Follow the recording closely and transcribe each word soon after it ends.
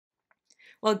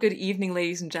Well, good evening,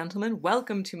 ladies and gentlemen.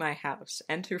 Welcome to my house.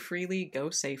 Enter freely,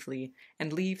 go safely,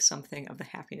 and leave something of the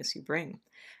happiness you bring.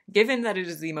 Given that it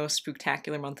is the most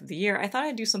spectacular month of the year, I thought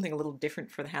I'd do something a little different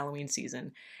for the Halloween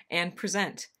season and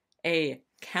present a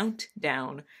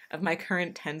countdown of my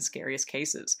current 10 scariest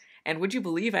cases. And would you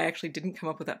believe I actually didn't come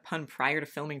up with that pun prior to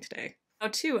filming today? Now,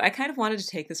 too, I kind of wanted to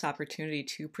take this opportunity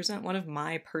to present one of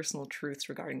my personal truths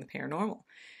regarding the paranormal.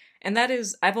 And that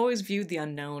is, I've always viewed the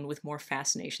unknown with more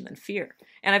fascination than fear.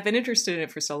 And I've been interested in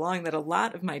it for so long that a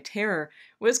lot of my terror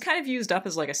was kind of used up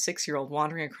as like a 6-year-old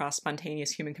wandering across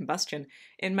spontaneous human combustion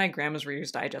in my grandma's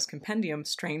Reader's Digest compendium,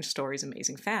 Strange Stories,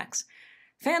 Amazing Facts.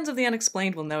 Fans of the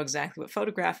unexplained will know exactly what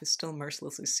photograph is still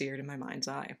mercilessly seared in my mind's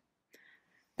eye.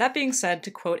 That being said, to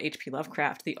quote H.P.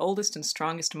 Lovecraft, the oldest and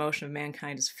strongest emotion of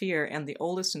mankind is fear, and the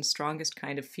oldest and strongest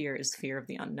kind of fear is fear of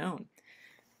the unknown.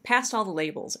 Past all the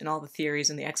labels and all the theories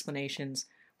and the explanations,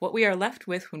 what we are left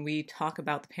with when we talk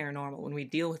about the paranormal, when we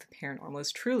deal with the paranormal,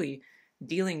 is truly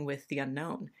dealing with the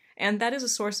unknown. And that is a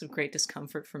source of great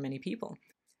discomfort for many people.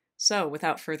 So,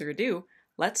 without further ado,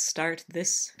 let's start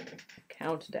this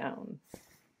countdown.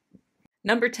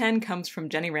 Number 10 comes from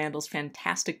Jenny Randall's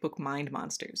fantastic book Mind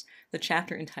Monsters, the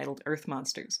chapter entitled Earth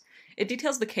Monsters. It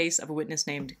details the case of a witness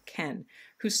named Ken,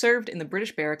 who served in the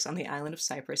British barracks on the island of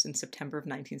Cyprus in September of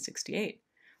 1968.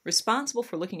 Responsible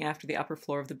for looking after the upper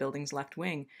floor of the building's left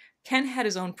wing, Ken had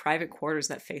his own private quarters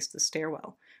that faced the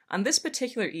stairwell. On this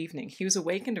particular evening, he was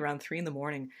awakened around 3 in the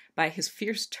morning by his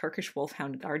fierce Turkish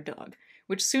wolfhound guard dog,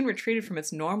 which soon retreated from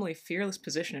its normally fearless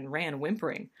position and ran,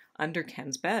 whimpering, under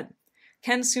Ken's bed.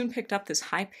 Ken soon picked up this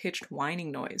high-pitched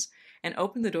whining noise and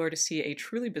opened the door to see a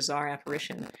truly bizarre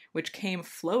apparition, which came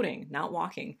floating, not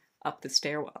walking, up the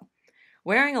stairwell.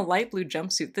 Wearing a light blue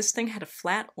jumpsuit, this thing had a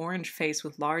flat orange face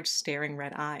with large staring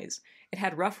red eyes. It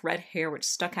had rough red hair which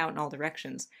stuck out in all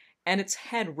directions, and its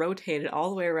head rotated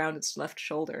all the way around its left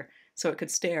shoulder so it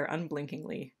could stare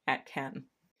unblinkingly at Ken.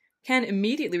 Ken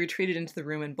immediately retreated into the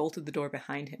room and bolted the door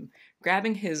behind him.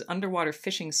 Grabbing his underwater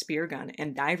fishing spear gun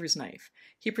and diver's knife,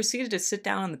 he proceeded to sit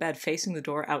down on the bed facing the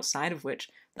door, outside of which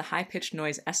the high-pitched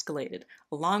noise escalated,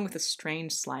 along with a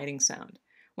strange sliding sound.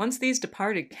 Once these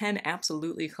departed, Ken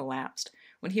absolutely collapsed.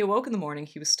 When he awoke in the morning,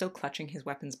 he was still clutching his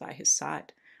weapons by his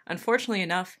side. Unfortunately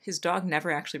enough, his dog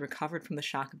never actually recovered from the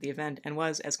shock of the event and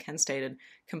was, as Ken stated,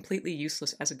 completely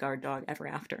useless as a guard dog ever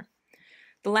after.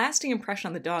 The lasting impression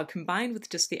on the dog, combined with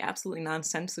just the absolutely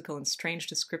nonsensical and strange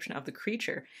description of the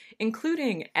creature,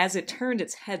 including as it turned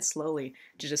its head slowly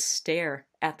to just stare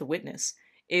at the witness,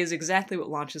 is exactly what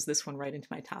launches this one right into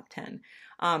my top 10.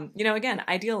 Again,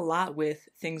 I deal a lot with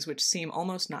things which seem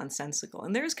almost nonsensical,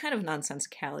 and there's kind of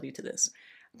nonsensicality to this.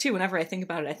 Too, whenever I think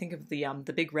about it, I think of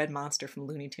the big red monster from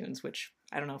Looney Tunes, which,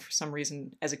 I don't know, for some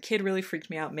reason, as a kid really freaked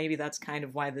me out. Maybe that's kind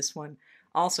of why this one.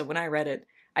 Also, when I read it,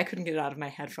 I couldn't get it out of my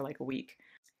head for like a week.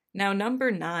 Now,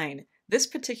 number 9. This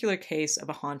particular case of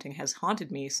a haunting has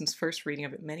haunted me since first reading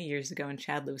of it many years ago in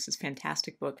Chad Lewis's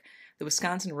fantastic book, The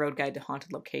Wisconsin Road Guide to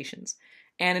Haunted Locations,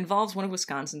 and involves one of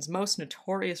Wisconsin's most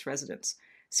notorious residents,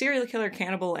 serial killer,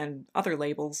 cannibal, and other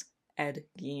labels, Ed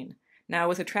Gein. Now,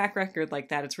 with a track record like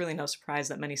that, it's really no surprise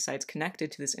that many sites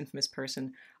connected to this infamous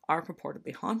person are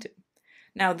purportedly haunted.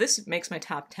 Now, this makes my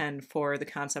top 10 for the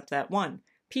concept that, 1,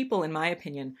 people, in my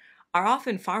opinion, are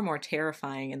often far more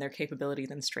terrifying in their capability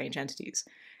than strange entities.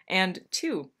 And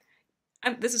 2,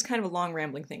 this is kind of a long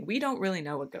rambling thing. We don't really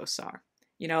know what ghosts are.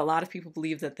 A lot of people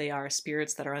believe that they are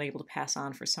spirits that are unable to pass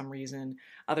on for some reason.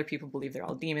 Other people believe they're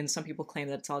all demons. Some people claim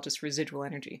that it's all just residual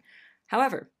energy.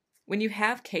 However, when you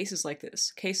have cases like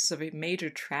this, cases of a major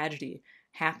tragedy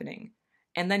happening,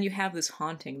 and then you have this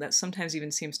haunting that sometimes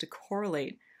even seems to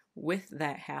correlate with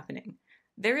that happening,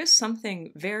 there is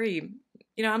something very,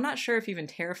 I'm not sure if even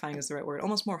terrifying is the right word,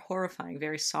 almost more horrifying,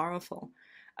 very sorrowful,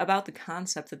 about the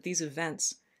concept that these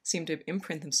events seem to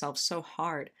imprint themselves so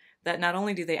hard that not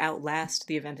only do they outlast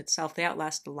the event itself, they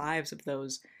outlast the lives of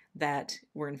those that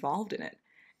were involved in it.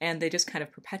 And they just kind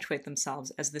of perpetuate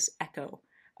themselves as this echo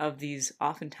of these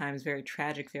oftentimes very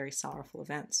tragic, very sorrowful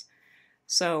events.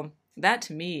 So that,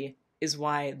 to me, is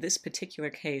why this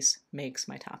particular case makes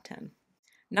my top 10.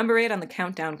 Number 8 on the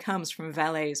countdown comes from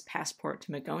Valet's Passport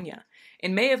to Magonia.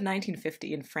 In May of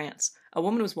 1950 in France, a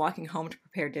woman was walking home to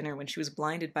prepare dinner when she was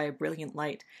blinded by a brilliant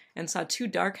light and saw 2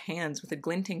 dark hands with a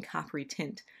glinting coppery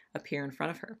tint appear in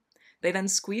front of her. They then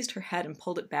squeezed her head and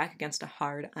pulled it back against a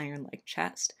hard, iron-like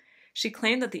chest. She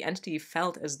claimed that the entity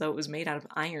felt as though it was made out of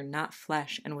iron, not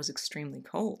flesh, and was extremely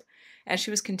cold. As she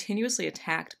was continuously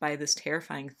attacked by this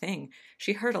terrifying thing,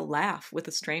 she heard a laugh with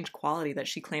a strange quality that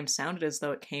she claimed sounded as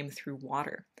though it came through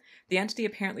water. The entity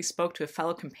apparently spoke to a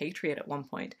fellow compatriot at one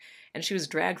point, and she was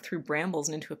dragged through brambles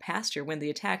and into a pasture when the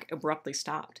attack abruptly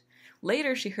stopped.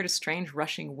 Later, she heard a strange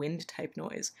rushing wind-type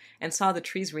noise, and saw the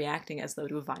trees reacting as though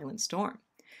to a violent storm.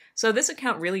 So this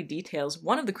account really details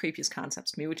one of the creepiest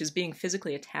concepts to me, which is being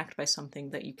physically attacked by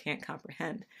something that you can't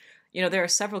comprehend. There are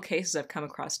several cases I've come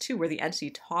across too where the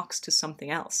entity talks to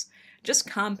something else, just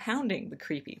compounding the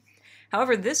creepy.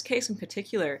 However, this case in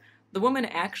particular, the woman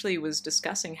actually was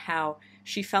discussing how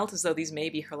she felt as though these may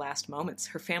be her last moments.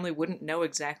 Her family wouldn't know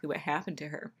exactly what happened to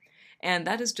her. And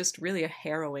that is just really a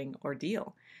harrowing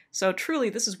ordeal. So truly,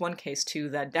 this is one case too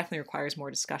that definitely requires more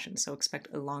discussion, so expect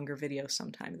a longer video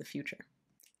sometime in the future.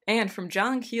 And from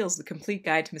John Keel's The Complete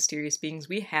Guide to Mysterious Beings,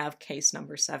 we have case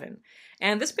number 7.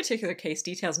 And this particular case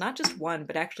details not just one,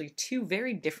 but actually 2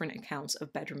 very different accounts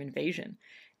of bedroom invasion.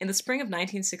 In the spring of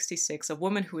 1966, a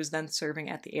woman who was then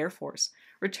serving at the Air Force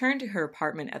returned to her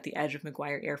apartment at the edge of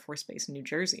McGuire Air Force Base in New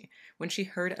Jersey when she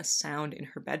heard a sound in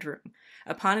her bedroom.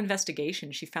 Upon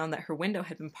investigation, she found that her window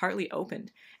had been partly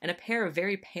opened, and a pair of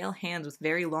very pale hands with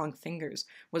very long fingers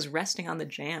was resting on the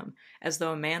jamb, as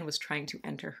though a man was trying to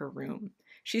enter her room.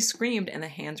 She screamed, and the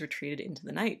hands retreated into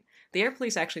the night. The air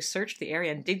police actually searched the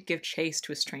area and did give chase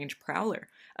to a strange prowler,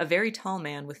 a very tall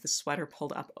man with the sweater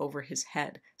pulled up over his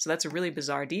head. So that's a really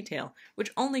bizarre detail,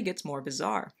 which only gets more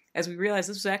bizarre, as we realize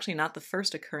this was actually not the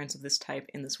first occurrence of this type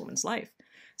in this woman's life.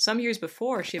 Some years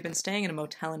before, she had been staying in a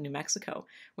motel in New Mexico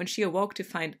when she awoke to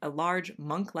find a large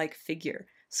monk-like figure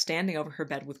standing over her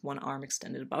bed with one arm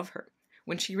extended above her.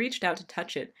 When she reached out to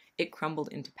touch it, it crumbled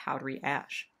into powdery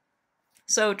ash.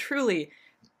 So truly,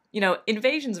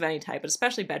 invasions of any type, but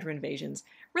especially bedroom invasions,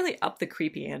 really up the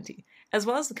creepy ante, as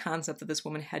well as the concept that this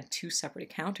woman had 2 separate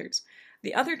encounters.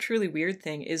 The other truly weird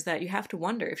thing is that you have to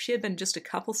wonder, if she had been just a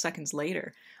couple seconds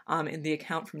later in the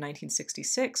account from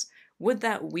 1966, would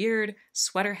that weird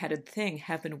sweater-headed thing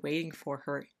have been waiting for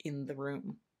her in the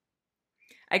room?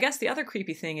 I guess the other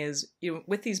creepy thing is,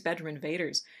 with these bedroom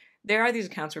invaders, there are these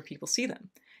accounts where people see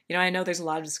them. I know there's a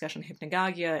lot of discussion on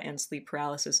hypnagogia and sleep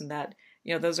paralysis, and that,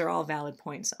 those are all valid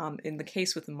points. In the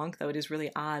case with the monk, though, it is really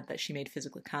odd that she made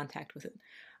physical contact with it.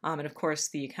 And of course,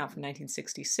 the account from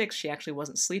 1966, she actually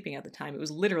wasn't sleeping at the time. It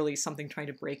was literally something trying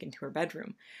to break into her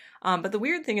bedroom. But the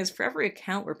weird thing is, for every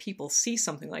account where people see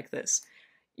something like this,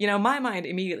 my mind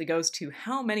immediately goes to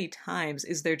how many times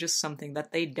is there just something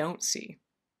that they don't see?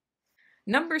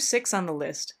 Number 6 on the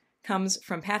list comes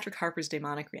from Patrick Harpur's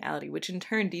Demonic Reality, which in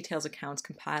turn details accounts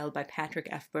compiled by Patrick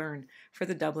F. Byrne for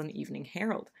the Dublin Evening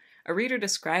Herald. A reader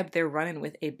described their run-in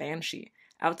with a banshee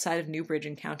outside of Newbridge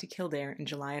in County Kildare in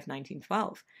July of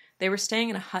 1912. They were staying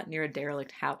in a hut near a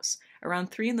derelict house.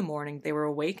 Around 3 in.the morning, they were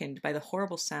awakened by the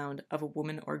horrible sound of a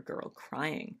woman or girl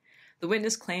crying. The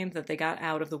witness claimed that they got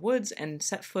out of the woods and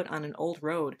set foot on an old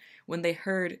road when they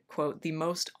heard, quote, the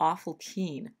most awful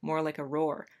keen, more like a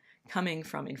roar, coming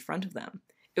from in front of them.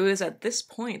 It was at this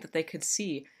point that they could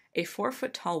see a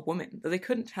 4-foot-tall woman, though they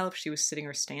couldn't tell if she was sitting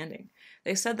or standing.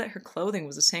 They said that her clothing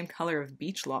was the same color of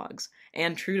beech logs,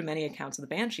 and true to many accounts of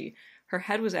the banshee, her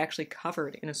head was actually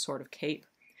covered in a sort of cape.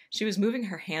 She was moving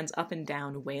her hands up and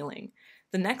down, wailing.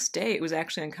 The next day, it was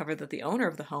actually uncovered that the owner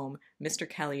of the home, Mr.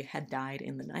 Kelly, had died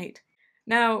in the night.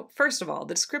 Now, first of all,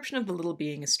 the description of the little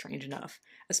being is strange enough,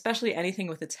 especially anything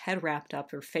with its head wrapped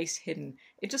up or face hidden.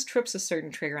 It just trips a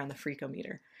certain trigger on the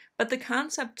freakometer. But the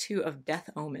concept, too, of death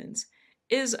omens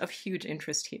is of huge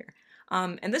interest here.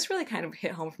 And this really kind of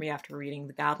hit home for me after reading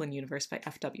The Goblin Universe by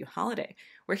F.W. Holliday,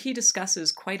 where he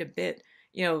discusses quite a bit,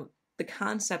 the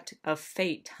concept of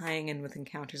fate tying in with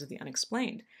encounters of the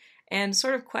unexplained. And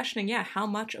sort of questioning, how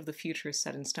much of the future is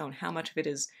set in stone? How much of it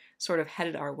is sort of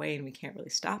headed our way and we can't really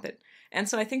stop it? And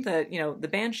so I think that, the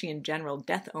banshee in general,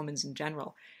 death omens in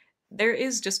general, there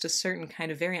is just a certain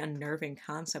kind of very unnerving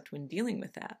concept when dealing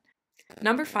with that.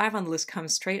 Number 5 on the list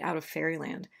comes straight out of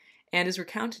fairyland and is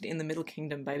recounted in The Middle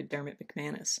Kingdom by Dermot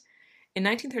McManus. In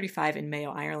 1935 in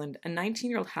Mayo, Ireland, a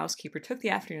 19-year-old housekeeper took the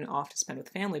afternoon off to spend with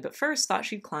family, but first thought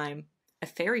she'd climb a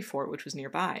fairy fort which was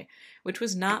nearby, which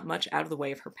was not much out of the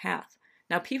way of her path.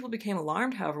 Now, people became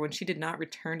alarmed, however, when she did not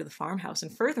return to the farmhouse,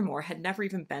 and furthermore had never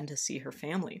even been to see her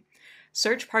family.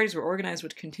 Search parties were organized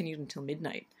which continued until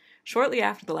midnight. Shortly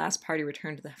after the last party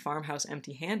returned to the farmhouse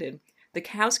empty-handed, the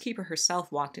housekeeper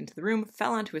herself walked into the room,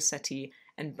 fell onto a settee,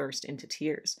 and burst into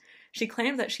tears. She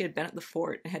claimed that she had been at the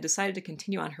fort and had decided to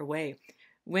continue on her way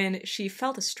when she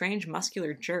felt a strange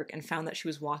muscular jerk and found that she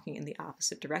was walking in the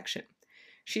opposite direction.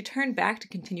 She turned back to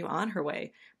continue on her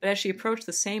way, but as she approached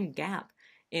the same gap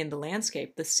in the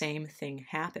landscape, the same thing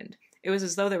happened. It was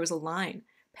as though there was a line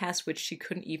past which she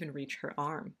couldn't even reach her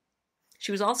arm.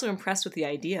 She was also impressed with the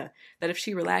idea that if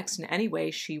she relaxed in any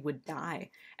way, she would die,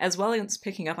 as well as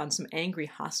picking up on some angry,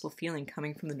 hostile feeling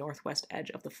coming from the northwest edge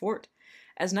of the fort.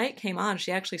 As night came on,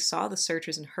 she actually saw the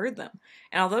searchers and heard them,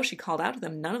 and although she called out to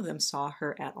them, none of them saw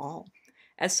her at all.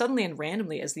 As suddenly and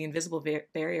randomly as the invisible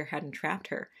barrier had entrapped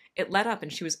her, it let up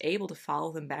and she was able to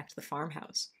follow them back to the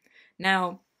farmhouse.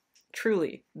 Now,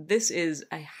 truly, this is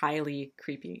a highly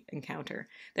creepy encounter.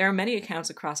 There are many accounts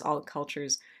across all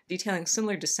cultures detailing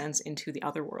similar descents into the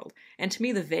otherworld, and to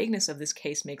me the vagueness of this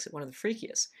case makes it one of the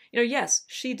freakiest. Yes,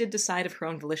 she did decide of her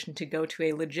own volition to go to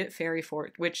a legit fairy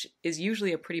fort, which is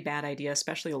usually a pretty bad idea,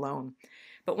 especially alone.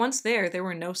 But once there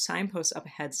were no signposts up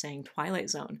ahead saying Twilight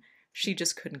Zone. She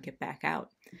just couldn't get back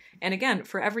out. And again,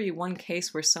 for every one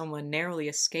case where someone narrowly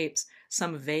escapes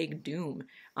some vague doom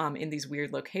in these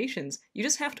weird locations, you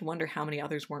just have to wonder how many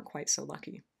others weren't quite so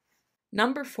lucky.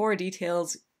 Number 4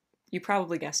 details, you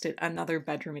probably guessed it, another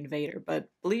bedroom invader, but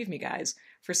believe me guys,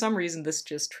 for some reason this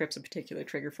just trips a particular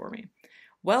trigger for me.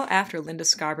 Well after Linda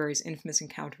Scarberry's infamous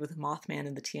encounter with Mothman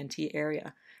in the TNT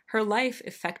area, her life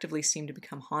effectively seemed to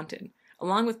become haunted,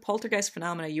 along with poltergeist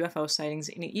phenomena, UFO sightings,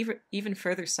 and even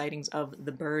further sightings of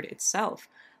the bird itself.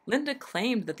 Linda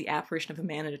claimed that the apparition of a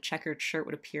man in a checkered shirt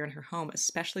would appear in her home,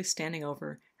 especially standing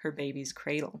over her baby's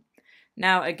cradle.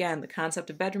 Now, again, the concept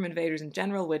of bedroom invaders in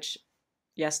general, which,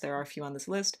 yes, there are a few on this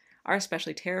list, are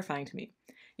especially terrifying to me.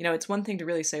 It's one thing to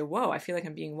really say, whoa, I feel like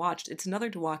I'm being watched. It's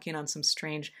another to walk in on some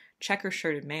strange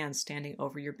checker-shirted man standing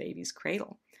over your baby's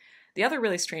cradle. The other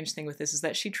really strange thing with this is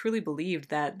that she truly believed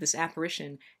that this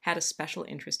apparition had a special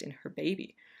interest in her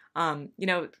baby.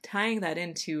 Tying that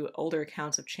into older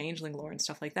accounts of changeling lore and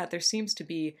stuff like that, there seems to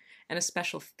be a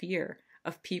special fear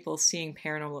of people seeing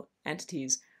paranormal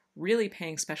entities really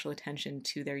paying special attention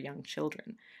to their young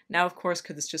children. Now, of course,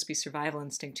 could this just be survival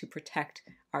instinct to protect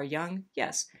our young?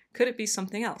 Yes. Could it be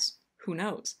something else? Who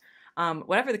knows?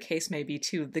 Whatever the case may be,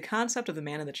 too, the concept of the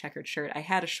man in the checkered shirt, I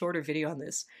had a shorter video on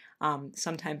this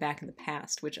sometime back in the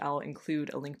past, which I'll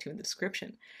include a link to in the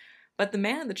description. But the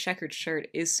man in the checkered shirt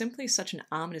is simply such an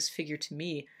ominous figure to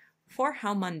me for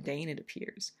how mundane it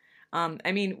appears.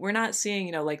 We're not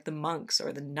seeing, like the monks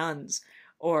or the nuns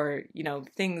or,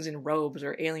 things in robes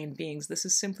or alien beings. This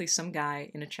is simply some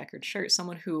guy in a checkered shirt,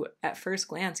 someone who at first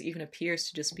glance even appears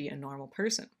to just be a normal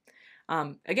person.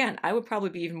 Again, I would probably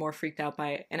be even more freaked out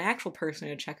by an actual person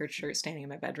in a checkered shirt standing in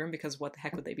my bedroom, because what the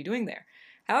heck would they be doing there?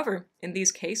 However, in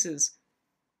these cases,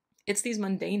 it's these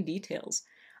mundane details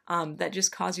that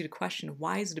just cause you to question,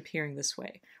 why is it appearing this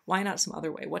way? Why not some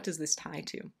other way? What does this tie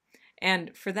to?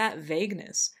 And for that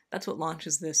vagueness, that's what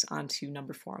launches this onto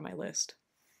number 4 on my list.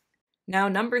 Now,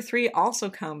 number 3 also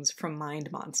comes from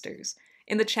Mind Monsters.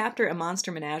 In the chapter A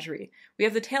Monster Menagerie, we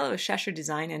have the tale of a Cheshire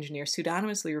design engineer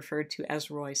pseudonymously referred to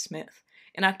as Roy Smith.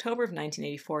 In October of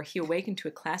 1984, he awakened to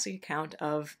a classic account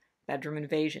of bedroom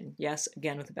invasion. Yes,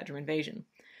 again with the bedroom invasion.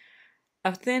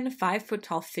 A thin,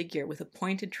 5-foot-tall figure with a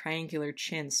pointed triangular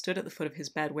chin stood at the foot of his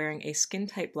bed wearing a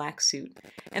skin-tight black suit,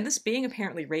 and this being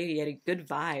apparently radiated good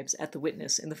vibes at the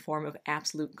witness in the form of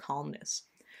absolute calmness.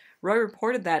 Roy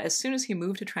reported that as soon as he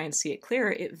moved to try and see it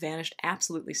clearer, it vanished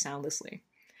absolutely soundlessly.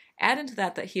 Add into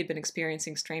that he had been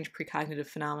experiencing strange precognitive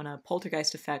phenomena,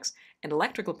 poltergeist effects, and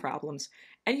electrical problems,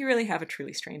 and you really have a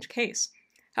truly strange case.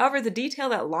 However, the detail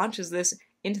that launches this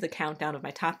into the countdown of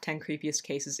my top 10 creepiest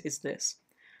cases is this.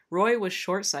 Roy was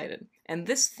short-sighted, and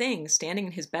this thing standing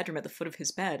in his bedroom at the foot of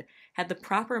his bed had the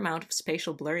proper amount of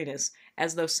spatial blurriness,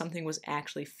 as though something was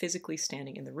actually physically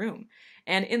standing in the room.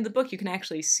 And in the book, you can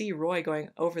actually see Roy going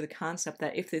over the concept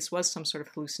that if this was some sort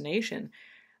of hallucination,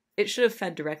 it should have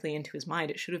fed directly into his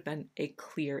mind. It should have been a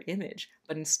clear image,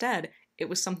 but instead, it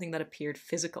was something that appeared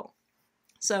physical.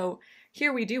 So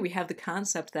here we have the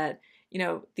concept that,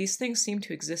 these things seem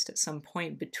to exist at some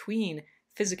point between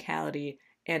physicality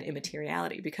and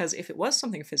immateriality, because if it was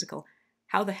something physical,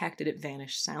 how the heck did it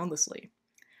vanish soundlessly?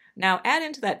 Now, add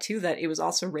into that, too, that it was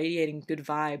also radiating good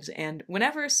vibes, and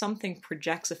whenever something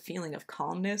projects a feeling of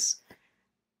calmness,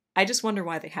 I just wonder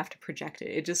why they have to project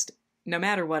it. No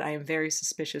matter what, I am very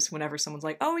suspicious whenever someone's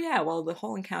like, oh yeah, well, the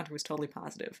whole encounter was totally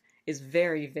positive, is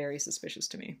very, very suspicious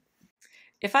to me.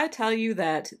 If I tell you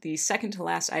that the second to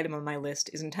last item on my list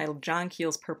is entitled John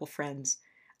Keel's Purple Friends,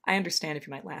 I understand if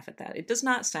you might laugh at that. It does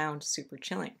not sound super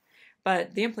chilling,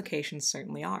 but the implications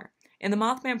certainly are. In the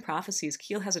Mothman Prophecies,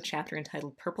 Keel has a chapter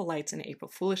entitled Purple Lights and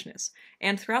April Foolishness,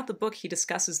 and throughout the book he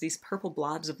discusses these purple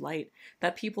blobs of light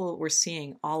that people were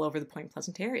seeing all over the Point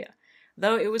Pleasant area.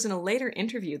 Though it was in a later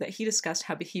interview that he discussed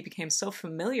how he became so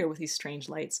familiar with these strange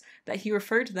lights that he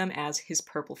referred to them as his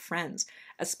purple friends,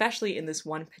 especially in this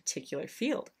one particular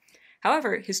field.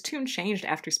 However, his tune changed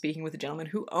after speaking with a gentleman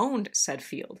who owned said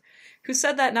field, who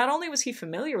said that not only was he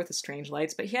familiar with the strange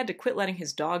lights, but he had to quit letting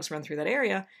his dogs run through that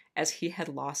area as he had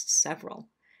lost several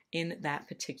in that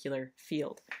particular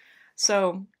field.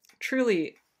 So,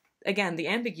 truly, again, the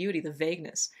ambiguity, the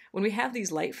vagueness, when we have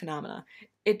these light phenomena,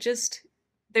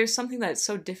 there's something that's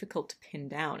so difficult to pin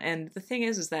down. And the thing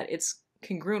is that it's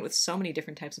congruent with so many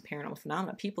different types of paranormal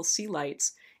phenomena. People see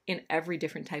lights in every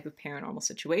different type of paranormal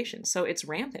situation. So it's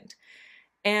rampant.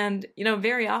 And,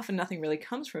 very often nothing really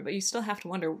comes from it, but you still have to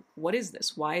wonder, what is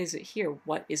this? Why is it here?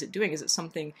 What is it doing? Is it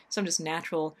some just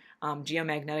natural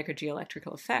geomagnetic or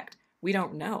geoelectrical effect? We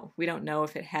don't know. We don't know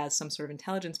if it has some sort of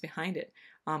intelligence behind it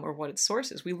or what its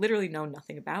source is. We literally know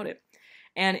nothing about it.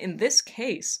 And in this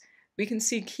case, we can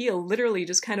see Keel literally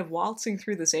just kind of waltzing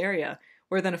through this area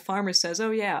where then a farmer says,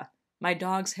 oh yeah, my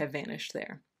dogs have vanished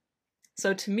there.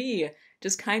 So to me,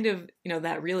 just kind of,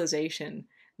 that realization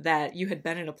that you had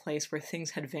been in a place where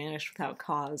things had vanished without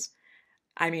cause,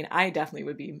 I mean, I definitely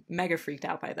would be mega freaked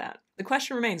out by that. The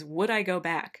question remains, would I go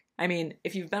back? I mean,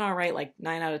 if you've been all right like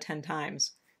 9 out of 10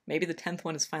 times, maybe the 10th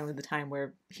one is finally the time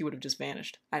where he would have just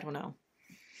vanished. I don't know.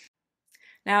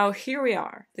 Now, here we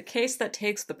are. The case that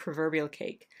takes the proverbial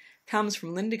cake comes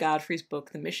from Linda Godfrey's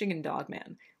book, The Michigan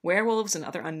Dogman, Werewolves and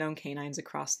Other Unknown Canines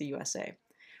Across the USA.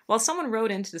 While someone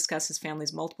wrote in to discuss his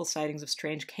family's multiple sightings of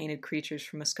strange canid creatures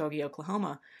from Muskogee,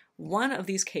 Oklahoma, one of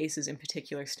these cases in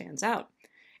particular stands out.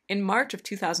 In March of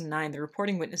 2009, the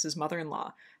reporting witness's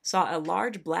mother-in-law saw a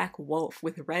large black wolf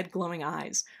with red glowing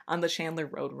eyes on the Chandler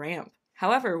Road ramp.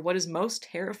 However, what is most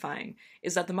terrifying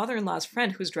is that the mother-in-law's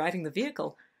friend who was driving the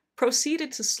vehicle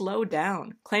proceeded to slow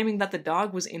down, claiming that the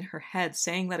dog was in her head,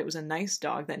 saying that it was a nice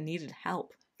dog that needed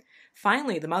help.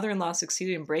 Finally, the mother-in-law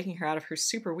succeeded in breaking her out of her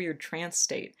super weird trance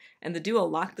state, and the duo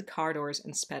locked the car doors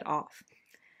and sped off.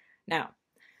 Now,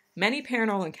 many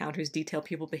paranormal encounters detail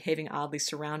people behaving oddly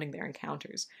surrounding their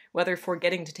encounters, whether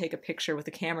forgetting to take a picture with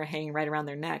a camera hanging right around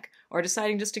their neck, or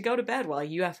deciding just to go to bed while a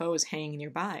UFO is hanging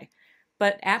nearby.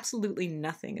 But absolutely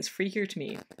nothing is freakier to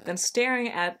me than staring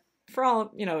at, for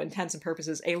all, intents and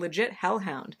purposes, a legit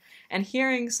hellhound, and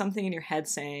hearing something in your head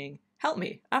saying, "Help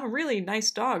me, I'm a really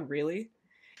nice dog, really."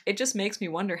 It just makes me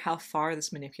wonder how far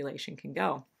this manipulation can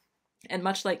go. And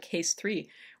much like case 3,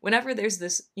 whenever there's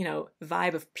this,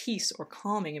 vibe of peace or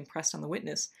calming impressed on the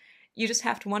witness, you just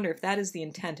have to wonder if that is the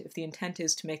intent. If the intent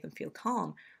is to make them feel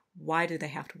calm, why do they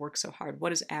have to work so hard?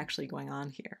 What is actually going on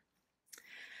here?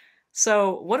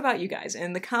 So what about you guys?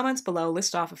 In the comments below,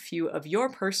 list off a few of your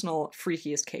personal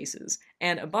freakiest cases.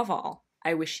 And above all,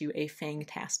 I wish you a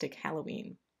fantastic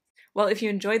Halloween. Well, if you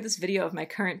enjoyed this video of my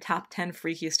current top 10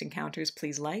 freakiest encounters,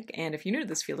 please like, and if you're new to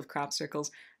this field of crop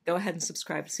circles, go ahead and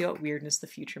subscribe to see what weirdness the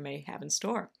future may have in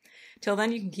store. Till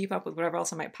then, you can keep up with whatever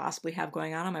else I might possibly have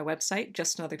going on my website,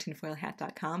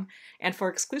 justanothertinfoilhat.com, and for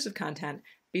exclusive content,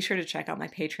 be sure to check out my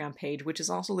Patreon page, which is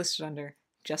also listed under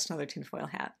Just Another Tinfoil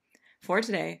Hat. For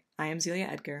today, I am Zelia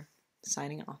Edgar,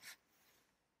 signing off.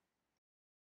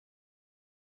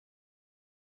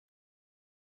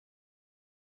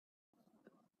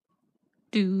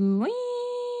 Doing.